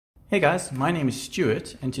Hey guys, my name is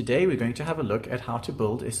Stuart and today we're going to have a look at how to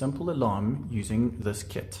build a simple alarm using this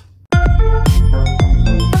kit.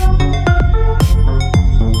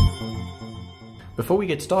 Before we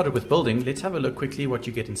get started with building, let's have a look quickly what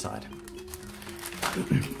you get inside.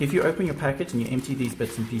 If you open your package and you empty these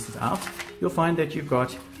bits and pieces out, you'll find that you've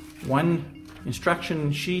got one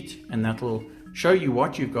instruction sheet and that'll show you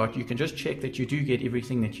what you've got. You can just check that you do get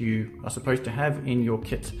everything that you are supposed to have in your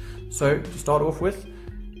kit. So to start off with,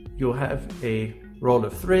 you'll have a roll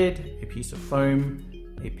of thread, a piece of foam,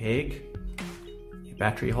 a peg, a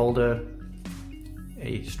battery holder,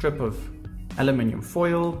 a strip of aluminium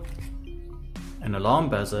foil, an alarm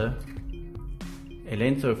buzzer, a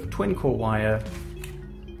length of twin core wire,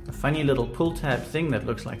 a funny little pull tab thing that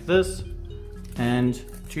looks like this, and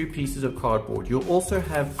 2 pieces of cardboard. You'll also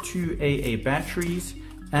have 2 AA batteries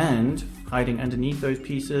and hiding underneath those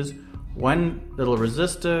pieces, 1 little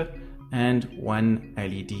resistor and 1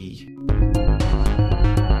 LED.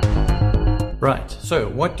 Right, so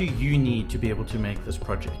what do you need to be able to make this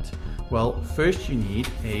project? Well, first you need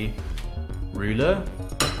a ruler.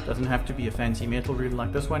 Doesn't have to be a fancy metal ruler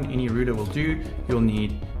like this one, any ruler will do. You'll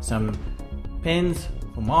need some pens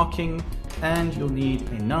for marking, and you'll need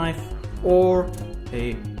a knife or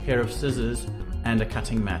a pair of scissors and a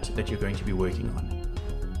cutting mat that you're going to be working on.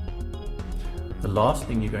 The last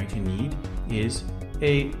thing you're going to need is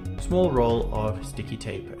a small roll of sticky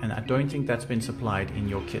tape, and I don't think that's been supplied in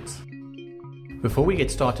your kits. Before we get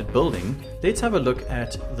started building, let's have a look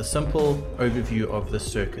at the simple overview of this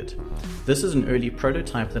circuit. This is an early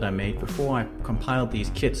prototype that I made before I compiled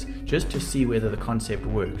these kits, just to see whether the concept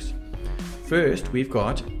works. First, we've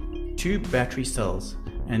got 2 battery cells,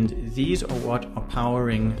 and these are what are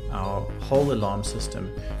powering our whole alarm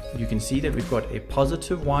system. You can see that we've got a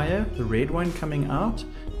positive wire, the red one coming out,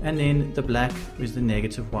 and then the black is the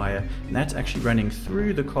negative wire, and that's actually running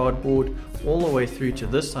through the cardboard all the way through to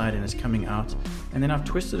this side and is coming out. And then I've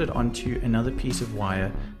twisted it onto another piece of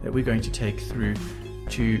wire that we're going to take through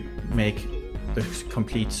to make the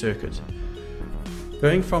complete circuit.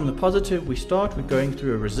 Going from the positive, we start with going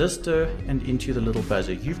through a resistor and into the little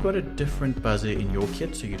buzzer. You've got a different buzzer in your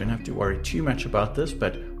kit, so you don't have to worry too much about this,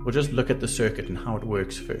 but we'll just look at the circuit and how it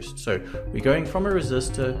works first. So we're going from a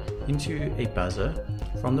resistor into a buzzer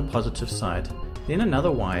from the positive side. Then another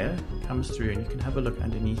wire comes through, and you can have a look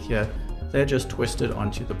underneath here. They're just twisted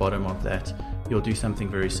onto the bottom of that. You'll do something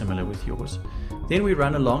very similar with yours. Then we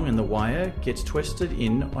run along and the wire gets twisted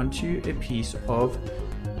in onto a piece of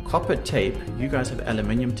copper tape. You guys have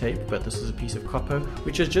aluminium tape, but this is a piece of copper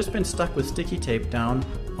which has just been stuck with sticky tape down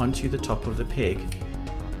onto the top of the peg.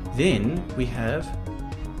 Then we have,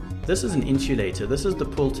 this is an insulator, this is the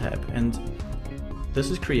pull tab, and this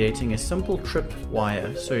is creating a simple trip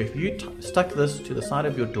wire. So if you stuck this to the side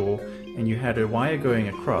of your door and you had a wire going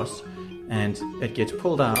across and it gets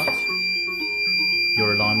pulled out,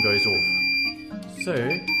 your alarm goes off. So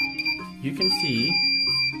you can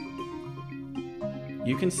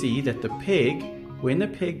see that the peg, when the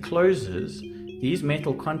peg closes, these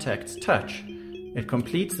metal contacts touch. It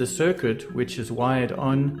completes the circuit, which is wired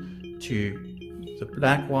on to the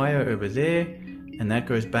black wire over there, and that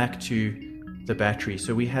goes back to the battery.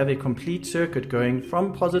 So we have a complete circuit going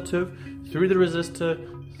from positive through the resistor,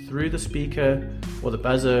 through the speaker or the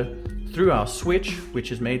buzzer, through our switch,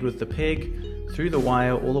 which is made with the peg, through the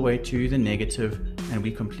wire all the way to the negative, and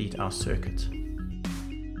we complete our circuit.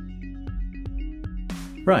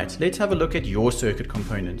 Right, let's have a look at your circuit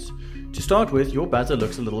components. To start with, your buzzer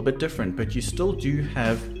looks a little bit different, but you still do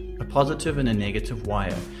have a positive and a negative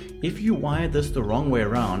wire. If you wire this the wrong way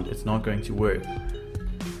around, it's not going to work.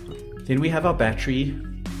 Then we have our battery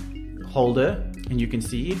holder, and you can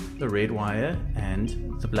see the red wire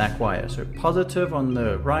and the black wire. So positive on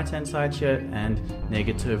the right hand side here and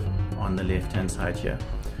negative on the left hand side here.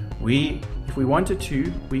 If we wanted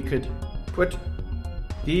to, we could put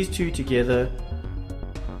these 2 together,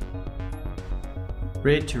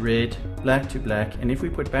 red to red, black to black, and if we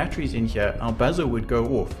put batteries in here, our buzzer would go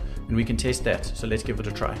off, and we can test that. So let's give it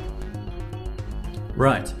a try.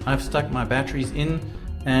 Right, I've stuck my batteries in,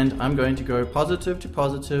 and I'm going to go positive to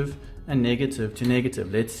positive and negative to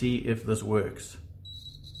negative. Let's see if this works.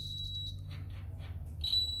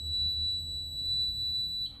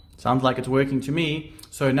 Sounds like it's working to me.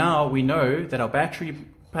 So now we know that our battery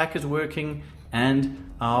pack is working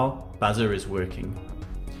and our buzzer is working.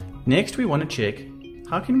 Next we want to check,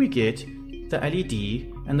 how can we get the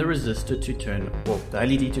LED and the resistor to turn, well, the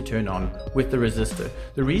LED to turn on with the resistor.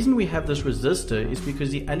 The reason we have this resistor is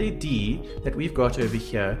because the LED that we've got over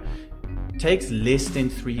here takes less than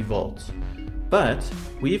 3 volts. But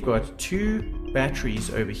we've got 2 batteries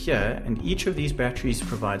over here, and each of these batteries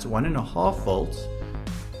provides 1.5 volts,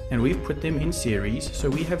 and we've put them in series, so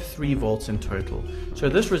we have 3 volts in total. So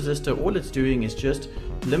this resistor, all it's doing is just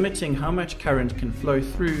limiting how much current can flow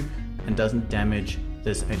through and doesn't damage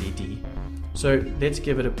this LED. So let's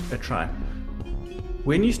give it a try.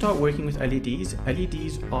 When you start working with LEDs,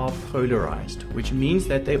 LEDs are polarized, which means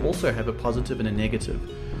that they also have a positive and a negative.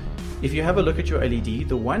 If you have a look at your LED,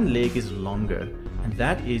 the one leg is longer, and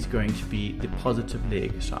that is going to be the positive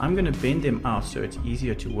leg. So I'm going to bend them out so it's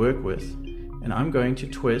easier to work with, and I'm going to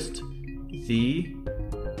twist the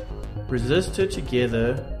resistor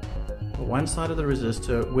together, one side of the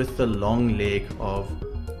resistor with the long leg of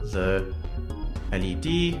the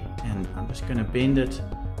LED, and I'm just going to bend it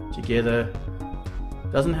together.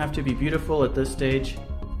 Doesn't have to be beautiful at this stage.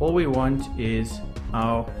 All we want is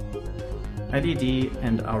our LED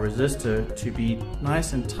and our resistor to be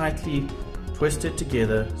nice and tightly twisted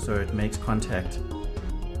together so it makes contact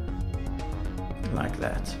like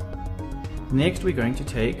that. Next we're going to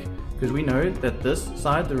take, because we know that this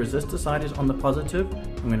side, the resistor side, is on the positive,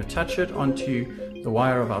 I'm going to touch it onto the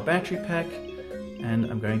wire of our battery pack,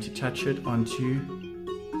 and I'm going to touch it onto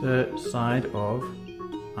the side of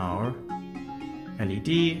our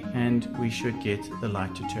LED, and we should get the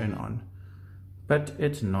light to turn on. But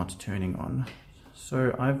it's not turning on,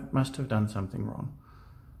 so I must have done something wrong.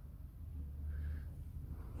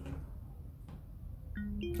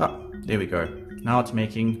 Oh, there we go. Now it's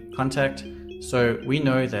making contact, so we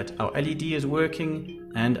know that our LED is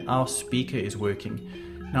working and our speaker is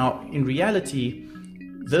working. Now in reality,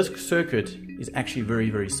 this circuit is actually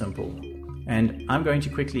very, very simple, and I'm going to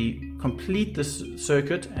quickly complete this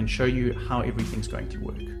circuit and show you how everything's going to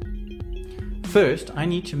work. First, I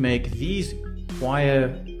need to make these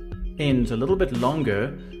wire ends a little bit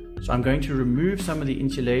longer, so I'm going to remove some of the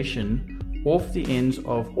insulation off the ends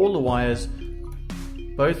of all the wires,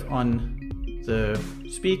 both on the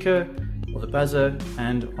speaker or the buzzer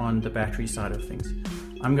and on the battery side of things.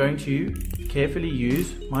 I'm going to carefully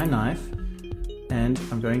use my knife, and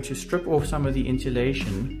I'm going to strip off some of the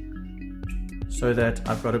insulation so that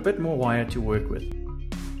I've got a bit more wire to work with.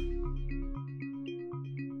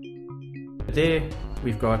 There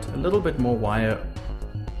we've got a little bit more wire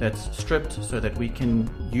that's stripped so that we can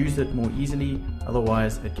use it more easily.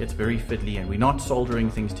 Otherwise it gets very fiddly and we're not soldering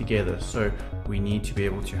things together, so we need to be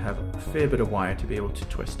able to have a fair bit of wire to be able to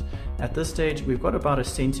twist. At this stage we've got about 1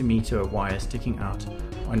 centimeter of wire sticking out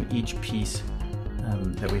on each piece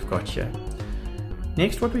that we've got here.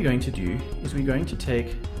 Next, what we're going to do is we're going to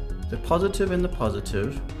take the positive and the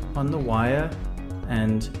positive on the wire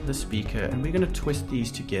and the speaker, and we're going to twist these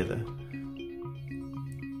together.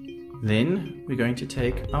 Then we're going to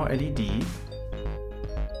take our LED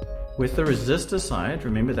with the resistor side,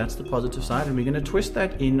 remember that's the positive side, and we're going to twist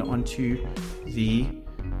that in onto the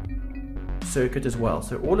circuit as well.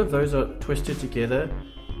 So all of those are twisted together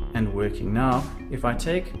and working. Now if I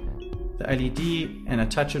take the LED and I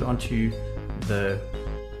touch it onto the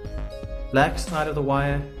black side of the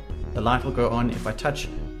wire, the light will go on. If I touch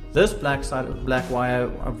this black side of the black wire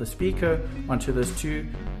of the speaker onto this too,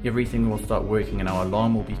 everything will start working and our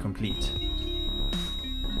alarm will be complete.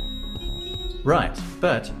 Right,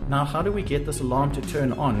 but now how do we get this alarm to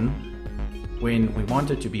turn on when we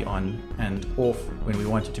want it to be on and off when we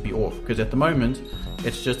want it to be off? Because at the moment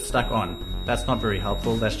it's just stuck on. That's not very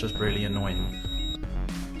helpful, that's just really annoying.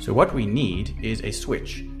 So what we need is a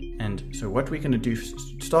switch. And so what we're going to do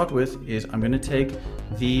to start with is I'm going to take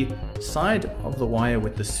the side of the wire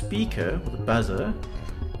with the speaker, or the buzzer,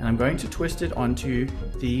 and I'm going to twist it onto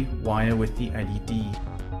the wire with the LED.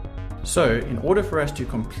 So in order for us to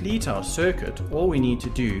complete our circuit, all we need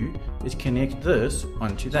to do is connect this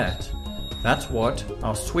onto that. That's what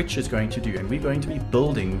our switch is going to do, and we're going to be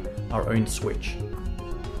building our own switch.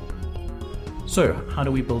 So how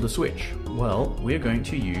do we build a switch? Well, we're going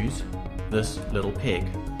to use this little peg.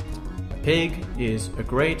 Peg is a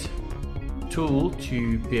great tool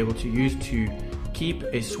to be able to use to keep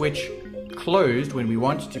a switch closed when we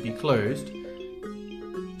want it to be closed,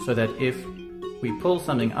 so that if we pull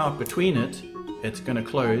something out between it, it's going to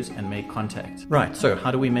close and make contact. Right, so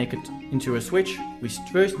how do we make it into a switch? We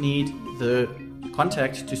first need the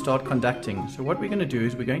contact to start conducting. So what we're going to do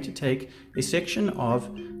is we're going to take a section of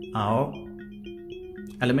our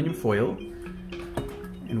aluminium foil,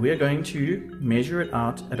 and we're going to measure it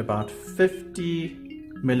out at about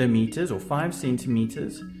 50 millimeters or 5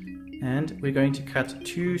 centimeters, and we're going to cut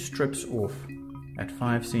 2 strips off at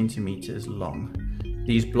 5 centimeters long.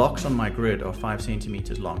 These blocks on my grid are 5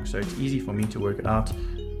 centimeters long, so it's easy for me to work it out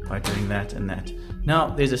by doing that and that. Now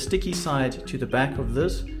there's a sticky side to the back of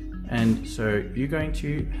this, And so you're going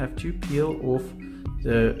to have to peel off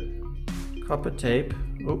the copper tape,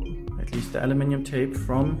 at least the aluminium tape,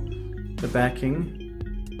 from the backing,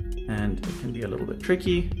 and it can be a little bit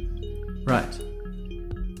tricky. Right,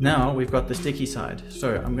 now we've got the sticky side.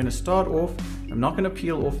 So I'm going to start off, I'm not going to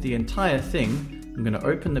peel off the entire thing. I'm going to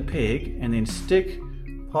open the peg and then stick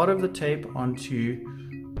part of the tape onto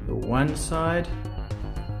the one side,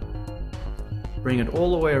 bring it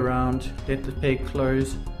all the way around, let the peg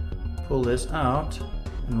close, pull this out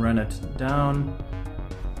and run it down.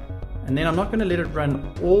 And then I'm not going to let it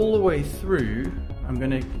run all the way through. I'm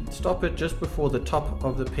going to stop it just before the top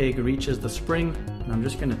of the peg reaches the spring, and I'm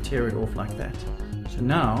just going to tear it off like that. So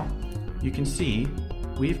now you can see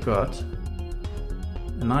we've got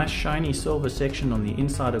a nice shiny silver section on the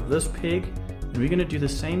inside of this peg, and we're going to do the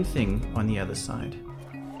same thing on the other side.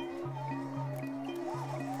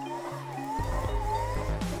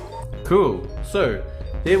 Cool, so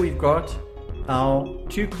there we've got our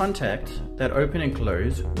two contacts that open and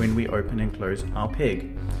close when we open and close our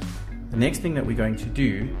peg. The next thing that we're going to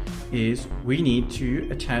do is we need to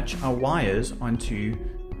attach our wires onto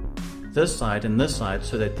this side and this side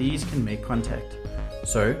so that these can make contact.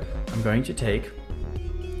 So I'm going to take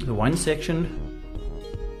the one section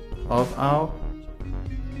of our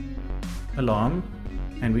alarm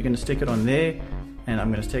and we're going to stick it on there, and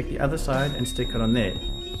I'm going to take the other side and stick it on there.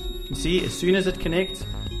 You see, as soon as it connects,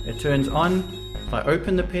 it turns on. If I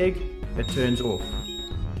open the peg, it turns off.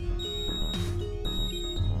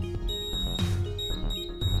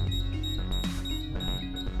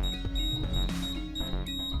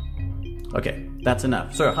 Okay, that's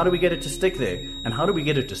enough. So how do we get it to stick there? And how do we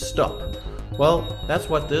get it to stop? Well, that's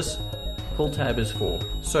what this pull tab is for.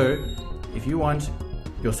 So if you want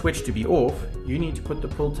your switch to be off, you need to put the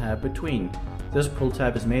pull tab between. This pull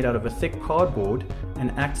tab is made out of a thick cardboard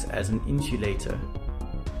and acts as an insulator.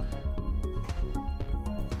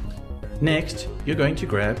 Next, you're going to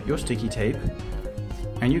grab your sticky tape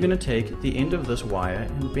and you're going to take the end of this wire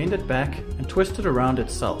and bend it back and twist it around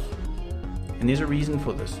itself. And there's a reason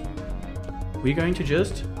for this. We're going to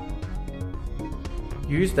just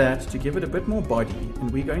use that to give it a bit more body,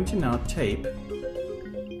 and we're going to now tape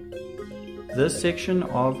this section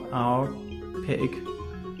of our peg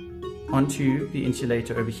onto the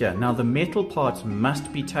insulator over here. Now the metal parts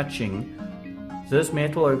must be touching. This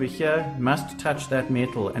metal over here must touch that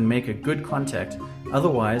metal and make a good contact,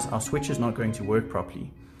 otherwise our switch is not going to work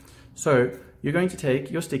properly. So you're going to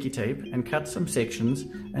take your sticky tape and cut some sections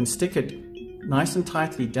and stick it nice and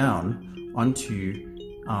tightly down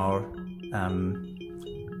onto our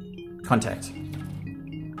contact.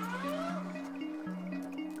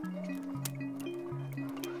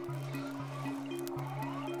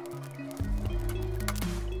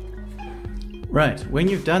 Right, when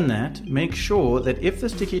you've done that, make sure that if the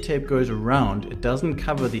sticky tape goes around, it doesn't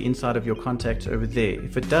cover the inside of your contacts over there.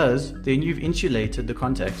 If it does, then you've insulated the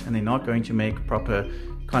contacts and they're not going to make proper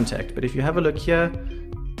contact. But if you have a look here,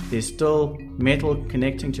 there's still metal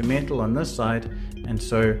connecting to metal on this side, and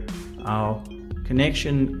so our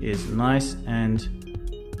connection is nice and,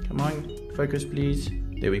 come on, focus please,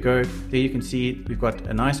 there we go. There you can see we've got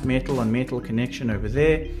a nice metal on metal connection over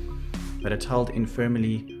there, but it's held in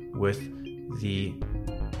firmly with the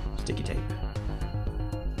sticky tape.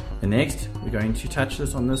 And next we're going to touch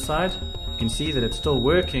this on this side. You can see that it's still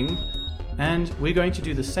working, and we're going to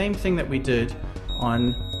do the same thing that we did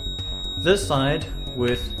on this side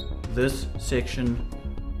with this section,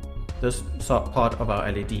 this part of our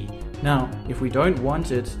LED. Now if we don't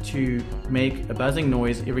want it to make a buzzing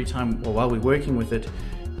noise every time or while we're working with it,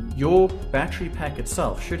 your battery pack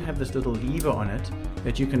itself should have this little lever on it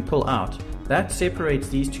that you can pull out. That separates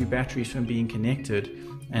these two batteries from being connected,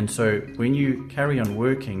 and so when you carry on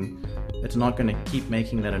working, it's not going to keep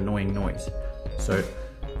making that annoying noise. So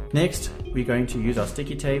next we're going to use our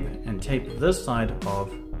sticky tape and tape this side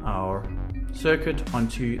of our circuit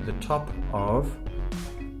onto the top of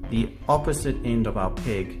the opposite end of our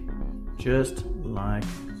peg, just like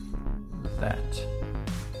that.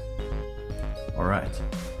 Alright,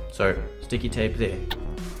 so sticky tape there.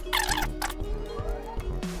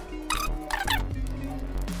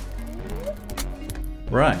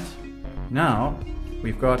 Right, now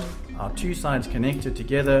we've got our two sides connected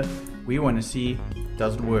together. We want to see,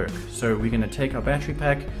 does it work? So we're going to take our battery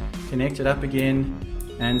pack, connect it up again,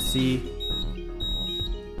 and see.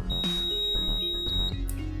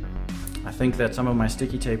 I think that some of my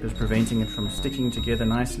sticky tape is preventing it from sticking together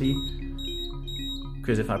nicely,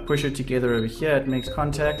 because if I push it together over here it makes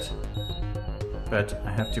contact, but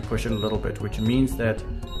I have to push it a little bit, which means that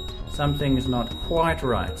something is not quite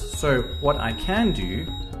right. So what I can do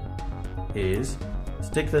is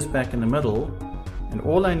stick this back in the middle, and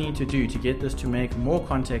all I need to do to get this to make more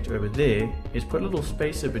contact over there is put a little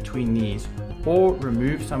spacer between these, or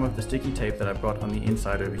remove some of the sticky tape that I've got on the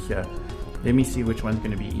inside over here. Let me see which one's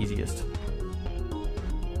going to be easiest.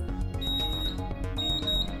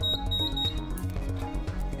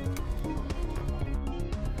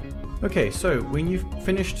 Okay, so when you've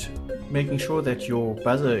finished making sure that your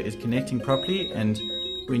buzzer is connecting properly, and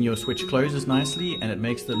when your switch closes nicely and it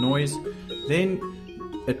makes the noise, then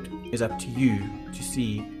it is up to you to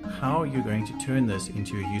see how you're going to turn this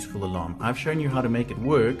into a useful alarm. I've shown you how to make it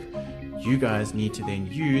work. You guys need to then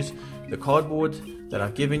use the cardboard that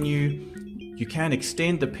I've given you. You can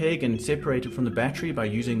extend the peg and separate it from the battery by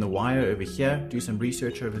using the wire over here. Do some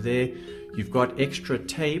research over there. You've got extra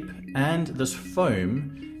tape and this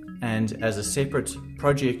foam, and as a separate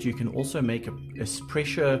project you can also make a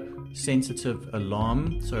pressure sensitive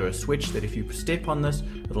alarm, so a switch that if you step on this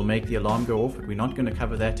it'll make the alarm go off, but we're not going to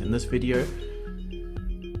cover that in this video.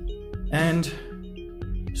 And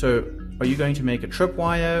so are you going to make a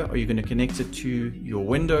tripwire? Are you going to connect it to your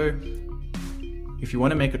window? If you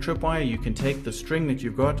want to make a tripwire, you can take the string that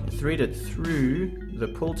you've got, thread it through the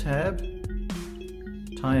pull tab,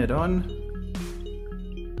 tie it on,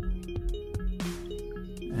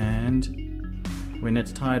 and when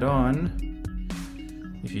it's tied on,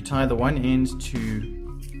 if you tie the one end to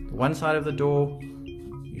the one side of the door,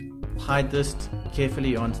 you hide this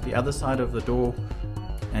carefully onto the other side of the door,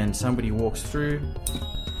 and somebody walks through,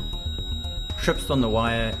 trips on the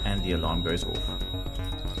wire, and the alarm goes off.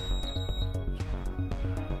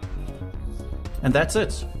 And that's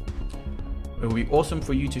it. It will be awesome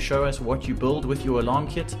for you to show us what you build with your alarm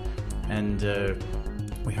kit, and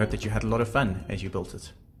we hope that you had a lot of fun as you built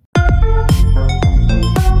it.